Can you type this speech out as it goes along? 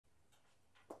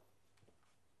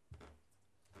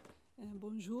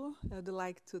Bonjour. I'd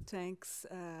like to thank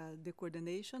the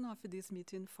coordination of this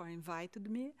meeting for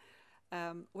inviting me.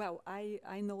 Well,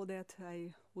 I know that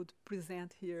I would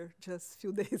present here just a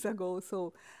few days ago,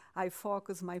 so I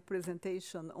focus my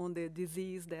presentation on the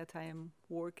disease that I am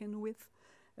working with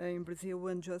in Brazil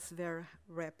and just very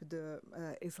rapid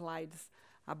slides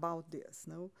about this.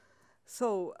 No?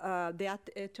 So the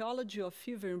etiology of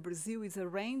fever in Brazil is a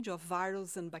range of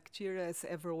viruses and bacteria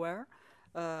everywhere.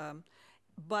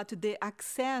 But the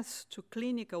access to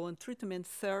clinical and treatment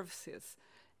services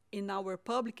in our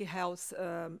public health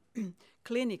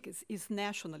clinics is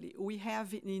nationally. We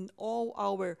have in all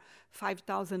our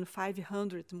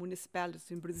 5,500 municipalities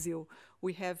in Brazil,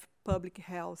 we have public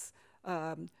health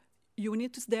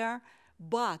units there,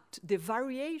 but the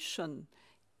variation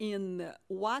in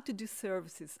what these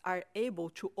services are able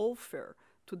to offer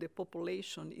to the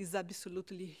population is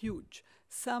absolutely huge.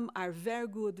 Some are very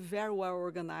good, very well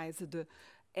organized,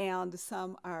 and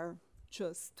some are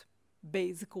just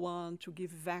basic one to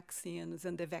give vaccines,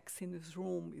 and the vaccines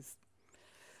room is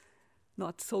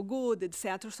not so good,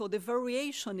 etc. So the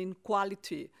variation in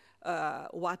quality,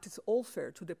 what is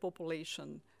offered to the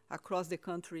population across the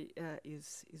country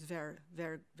is very,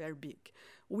 very, very big.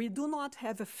 We do not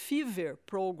have a fever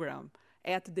program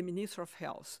at the Ministry of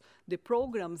Health. The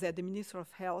programs at the Ministry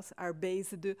of Health are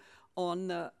based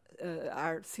on,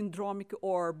 are syndromic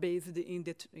or based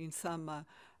in some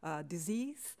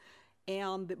disease.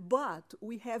 But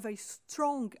we have a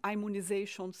strong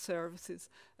immunization services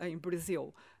in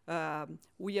Brazil.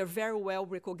 We are very well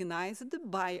recognized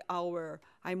by our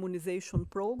immunization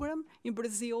program in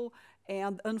Brazil,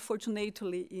 and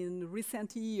unfortunately, in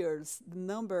recent years, the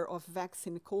number of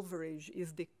vaccine coverage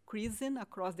is decreasing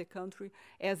across the country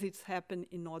as it's happened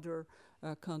in other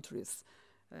countries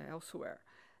elsewhere.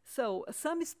 So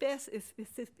some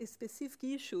specific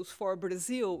issues for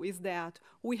Brazil is that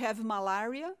we have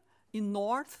malaria in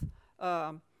north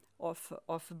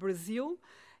of Brazil,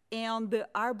 and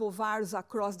arbovirus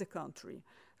across the country.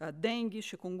 Dengue,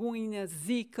 chikungunya,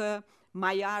 Zika,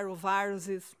 Maiaro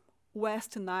viruses,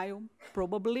 West Nile,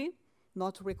 probably,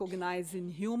 not recognized in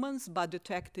humans, but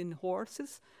detected in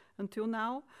horses until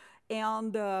now.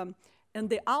 And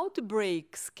the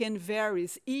outbreaks can vary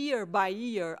year by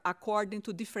year according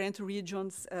to different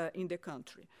regions in the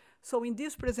country. So in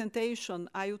this presentation,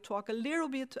 I will talk a little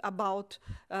bit about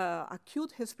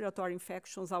acute respiratory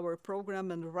infections, our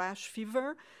program, and rash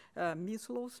fever,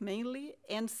 measles mainly,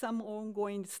 and some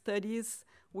ongoing studies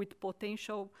with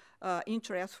potential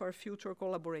interest for future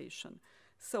collaboration.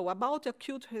 So about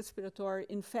acute respiratory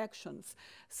infections.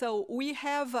 So we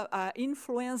have an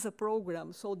influenza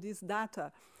program, so these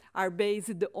data are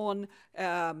based on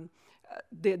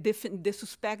the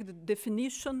suspected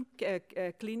definition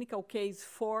clinical case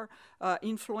for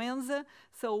influenza.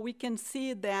 So we can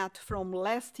see that from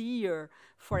last year,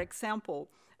 for example,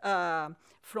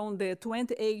 from the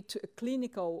 28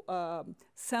 clinical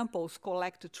samples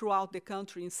collected throughout the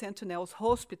country in Sentinel's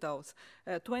hospitals,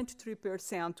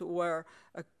 23% were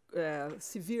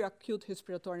severe acute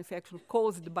respiratory infection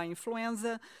caused by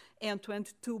influenza, and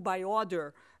 22 by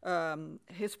other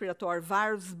respiratory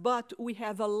viruses, but we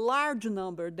have a large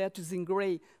number that is in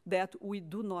gray that we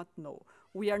do not know.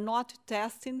 We are not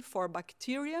testing for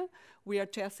bacteria. We are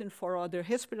testing for other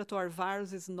respiratory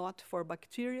viruses, not for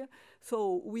bacteria.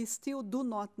 So we still do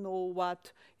not know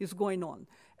what is going on.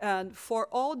 And for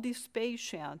all these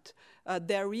patients,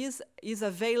 there is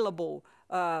available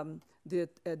the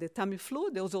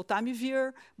Tamiflu, the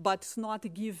oseltamivir, but it's not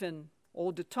given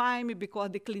all the time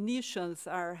because the clinicians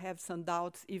have some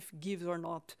doubts if give or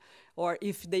not, or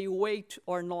if they wait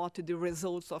or not the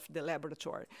results of the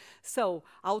laboratory. So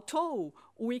although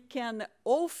we can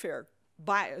offer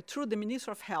through the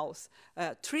Ministry of Health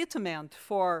treatment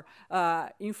for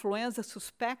influenza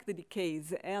suspected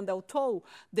case, and although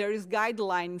there is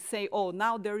guidelines say, oh,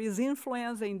 now there is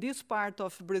influenza in this part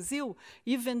of Brazil,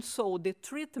 even so the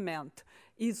treatment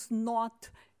is not,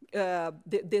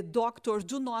 the doctors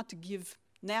do not give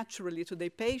naturally to the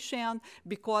patient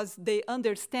because they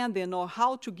understand and know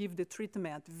how to give the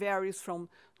treatment varies from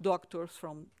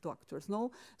doctors,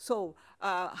 no? So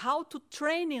how to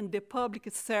train in the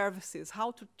public services,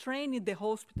 how to train in the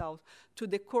hospitals to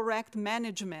the correct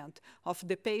management of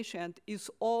the patient is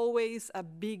always a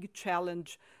big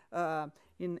challenge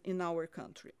in our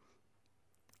country.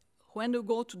 When you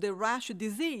go to the rash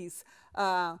disease,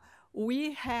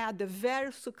 we had a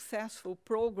very successful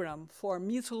program for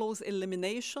measles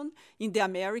elimination in the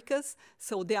Americas.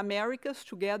 So the Americas,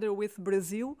 together with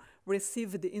Brazil,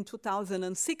 received in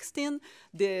 2016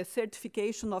 the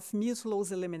certification of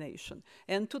measles elimination.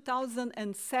 And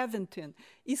 2017,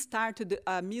 it started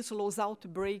a measles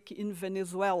outbreak in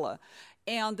Venezuela.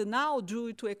 And now,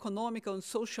 due to economic and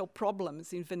social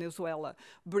problems in Venezuela,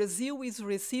 Brazil is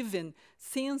receiving,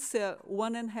 since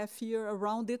 1.5 years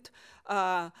around it,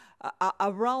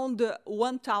 around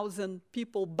 1,000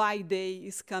 people by day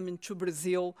is coming to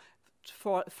Brazil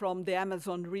from the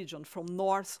Amazon region, from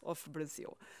north of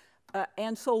Brazil.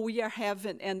 And so we are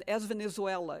having, and as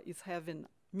Venezuela is having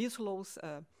measles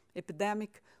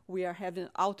epidemic, we are having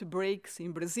outbreaks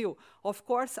in Brazil. Of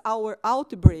course, our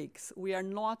outbreaks, we are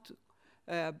not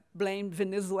blame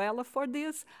Venezuela for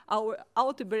this. Our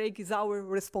outbreak is our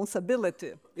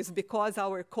responsibility. It's because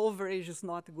our coverage is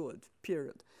not good,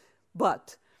 period.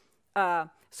 But,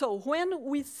 so when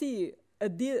we see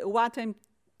what I'm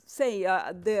saying,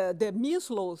 the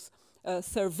measles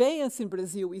surveillance in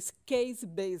Brazil is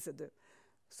case-based.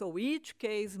 So each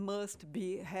case must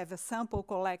have a sample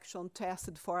collection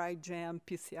tested for IgM,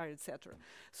 PCR, etc.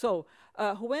 So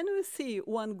when we see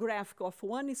one graphic of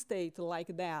one state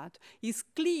like that, it's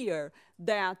clear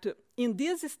that in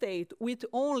this state, with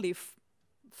only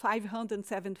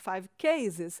 575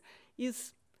 cases,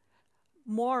 was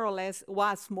more or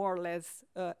less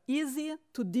easy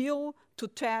to deal, to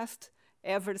test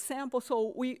every sample.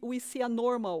 So we see a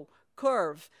normal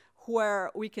curve where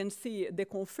we can see the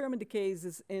confirmed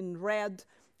cases in red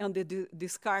and the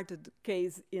discarded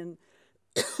case in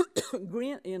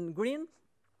green.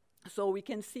 So we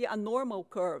can see a normal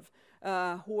curve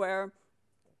where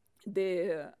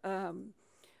the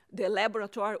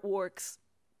laboratory works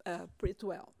pretty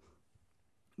well.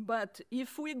 But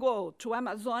if we go to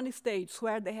Amazon states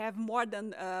where they have more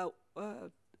than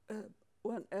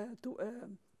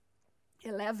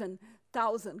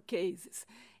 11,000 cases,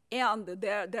 and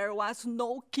there was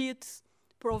no kits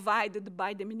provided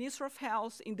by the Ministry of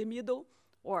Health in the middle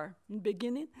or in the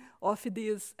beginning of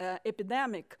this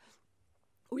epidemic,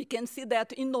 we can see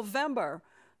that in November,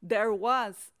 there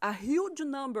was a huge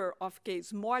number of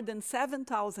cases, more than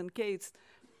 7,000 cases,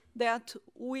 that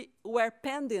were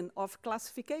pending of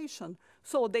classification.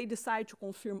 So they decided to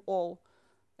confirm all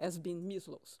as being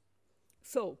measles.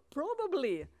 So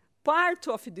probably part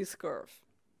of this curve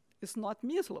is not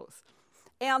measles.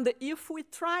 And if we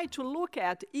try to look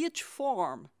at each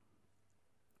form,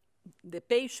 the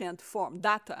patient form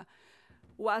data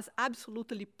was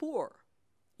absolutely poor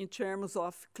in terms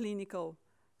of clinical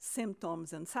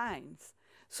symptoms and signs.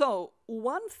 So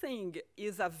one thing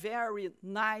is a very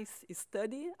nice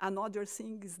study, another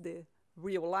thing is the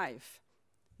real life,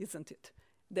 isn't it?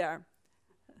 They're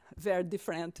very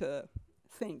different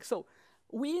things. So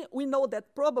we know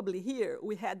that probably here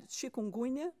we had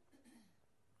chikungunya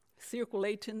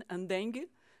circulating and dengue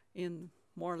in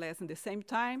more or less in the same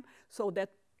time, so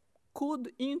that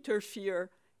could interfere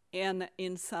in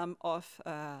some of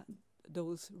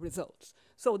those results.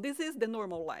 So this is the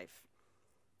normal life,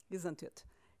 isn't it?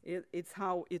 It's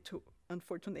how it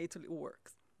unfortunately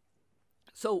works.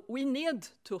 So we need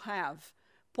to have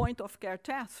point-of-care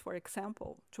tests, for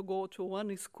example, to go to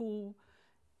one school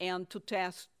and to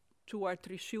test 2 or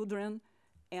 3 children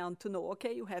and to know,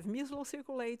 okay, you have measles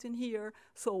circulating here,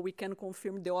 so we can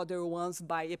confirm the other ones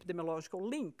by epidemiological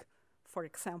link, for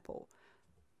example.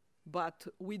 But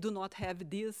we do not have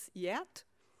this yet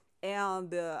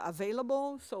and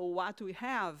available, so what we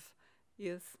have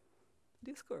is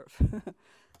this curve.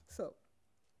 So,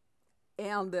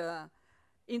 and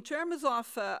in terms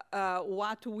of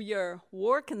what we are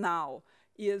working now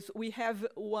is we have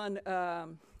one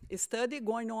study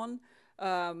going on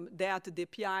that the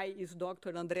PI is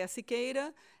Dr. Marilda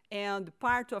SIQUEIRA, and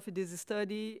part of this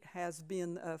study has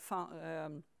been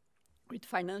with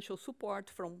financial support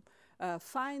from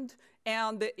FIND,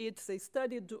 and it's a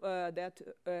study that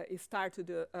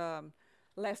started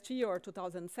last year, or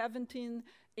 2017,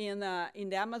 in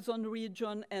the Amazon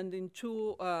region and in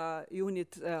 2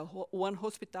 units, one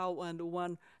hospital and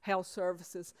one health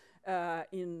services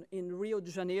in Rio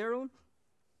de Janeiro.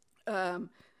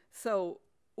 So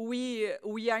we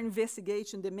are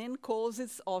investigating the main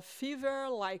causes of fever,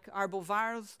 like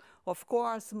arbovirus, of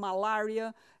course,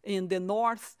 malaria in the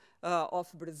north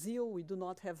of Brazil. We do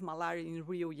not have malaria in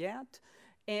Rio yet,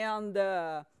 and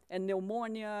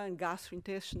pneumonia and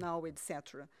gastrointestinal,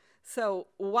 etc. So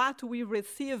what we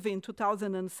receive in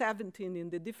 2017 in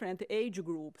the different age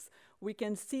groups, we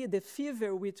can see the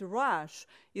fever with rash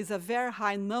is a very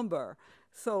high number.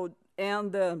 So,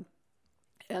 and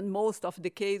most of the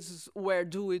cases were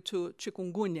due to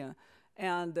chikungunya.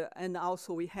 And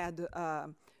also we had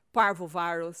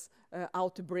parvovirus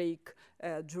outbreak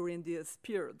during this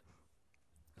period.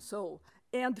 So,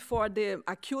 And for the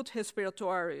acute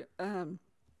respiratory,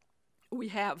 we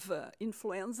have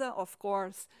influenza, of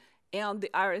course, and the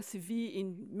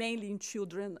RSV mainly in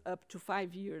children up to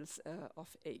 5 years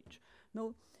of age.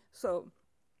 No, so.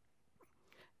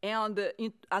 And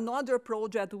another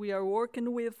project we are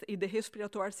working with is the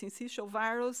respiratory syncytial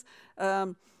virus.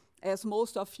 As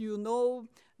most of you know,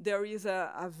 there is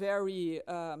a very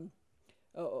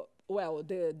well,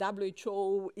 the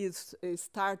WHO is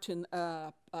starting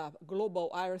a global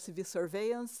RSV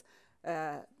surveillance.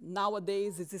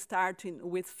 Nowadays, it's starting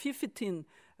with 15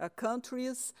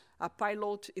 countries, a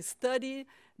pilot study,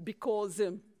 because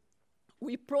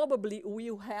we probably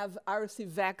will have RSV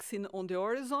vaccine on the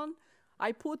horizon.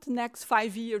 I put next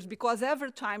 5 years because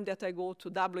every time that I go to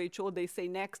WHO, they say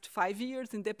next 5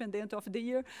 years, independent of the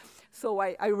year. So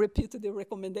I repeat the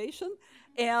recommendation.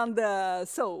 And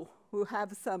so we'll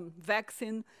have some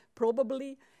vaccine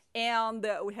probably. And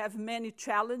we have many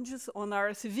challenges on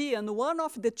RSV. And one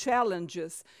of the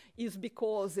challenges is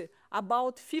because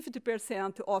about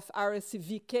 50% of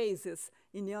RSV cases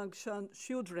in young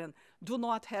children do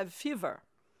not have fever.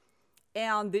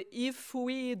 And if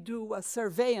we do a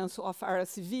surveillance of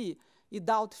RSV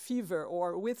without fever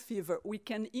or with fever, we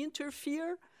can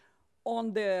interfere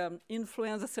on the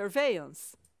influenza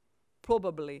surveillance,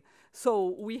 probably.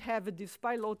 So we have this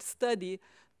pilot study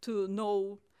to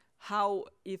know how,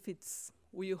 if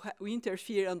we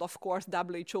interfere, and of course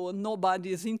WHO,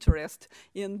 nobody is interested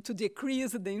in to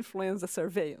decrease the influenza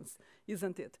surveillance,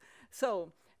 isn't it?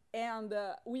 So. And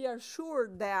we are sure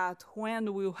that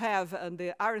when we have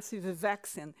the RSV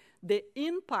vaccine, the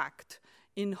impact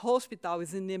in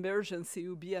hospitals in emergency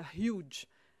will be a huge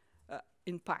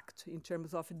impact in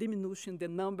terms of diminishing the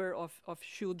number of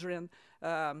children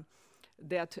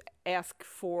that ask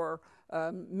for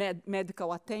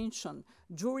medical attention.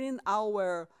 During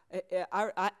our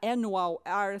annual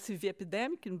RSV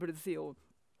epidemic in Brazil,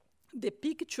 the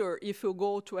picture, if you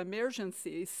go to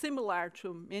emergency, is similar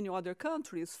to many other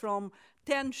countries. From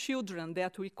 10 children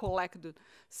that we collected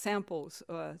samples,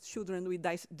 children with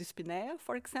dyspnea,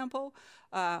 for example,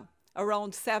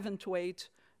 around 7 to 8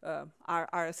 are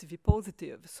RSV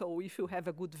positive. So if you have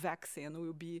a good vaccine, it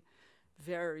will be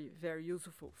very, very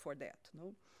useful for that.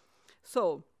 No?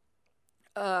 So,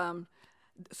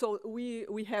 so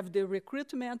we have the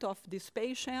recruitment of this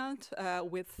patient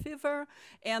with fever,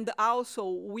 and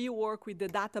also we work with the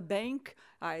data bank.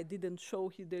 I didn't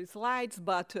show you the slides,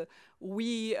 but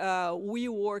we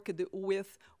worked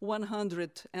with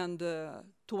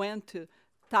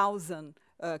 120,000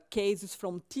 cases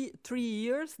from 3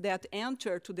 years that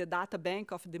enter to the data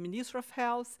bank of the Ministry of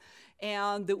Health,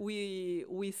 and we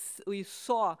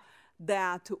saw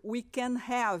that we can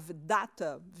have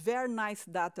data, very nice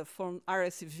data from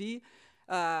RSV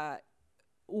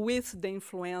with the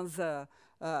influenza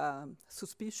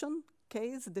suspicion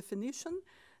case definition.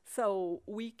 So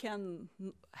we can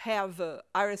have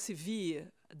RSV,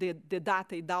 the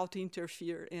data without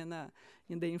interfere in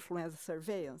the influenza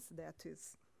surveillance. That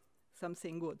is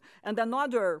something good. And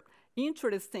another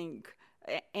interesting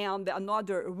and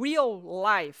another real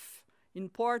life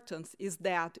importance is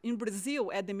that in Brazil,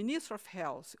 at the Ministry of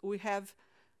Health, we have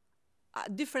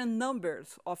different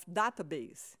numbers of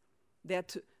database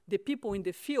that the people in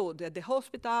the field, at the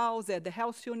hospitals, at the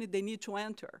health unit, they need to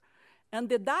enter. And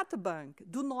the data bank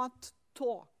do not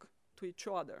talk to each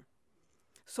other.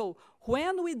 So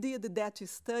when we did that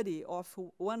study of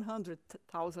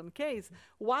 100,000 cases,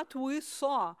 what we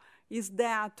saw is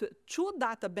that 2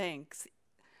 data banks,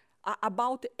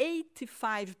 about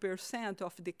 85%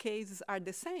 of the cases are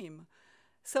the same.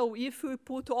 So if we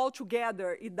put all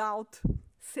together without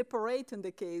separating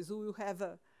the case, we will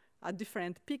have a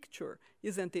different picture,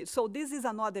 isn't it? So this is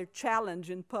another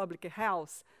challenge in public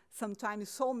health. Sometimes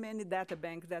so many data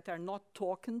banks that are not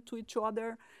talking to each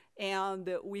other, and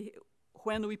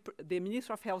when the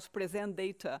Ministry of Health present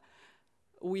data,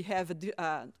 we have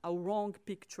a wrong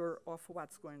picture of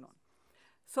what's going on.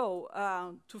 So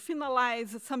to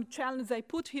finalize some challenges, I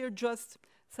put here just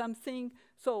something.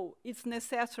 So it's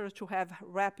necessary to have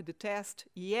rapid test.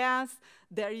 Yes,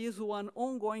 there is one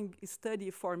ongoing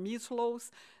study for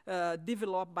measles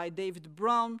developed by David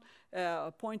Brown,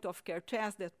 a point-of-care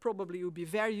test that probably will be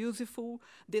very useful.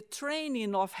 The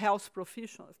training of health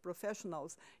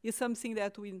professionals is something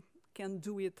that we can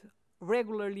do it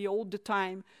regularly all the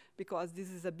time because this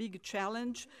is a big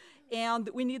challenge. And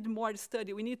we need more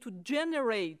study. We need to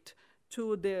generate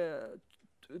to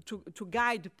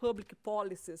guide public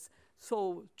policies.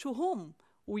 So to whom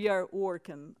we are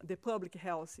working, the public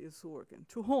health is working,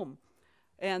 to whom,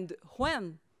 and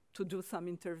when to do some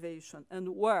intervention, and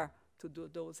where to do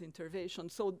those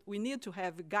interventions. So we need to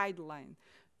have a guideline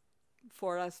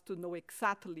for us to know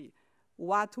exactly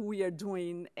what we are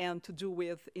doing and to do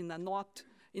with in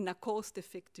a cost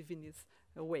effectiveness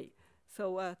way.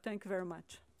 So thank you very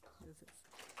much.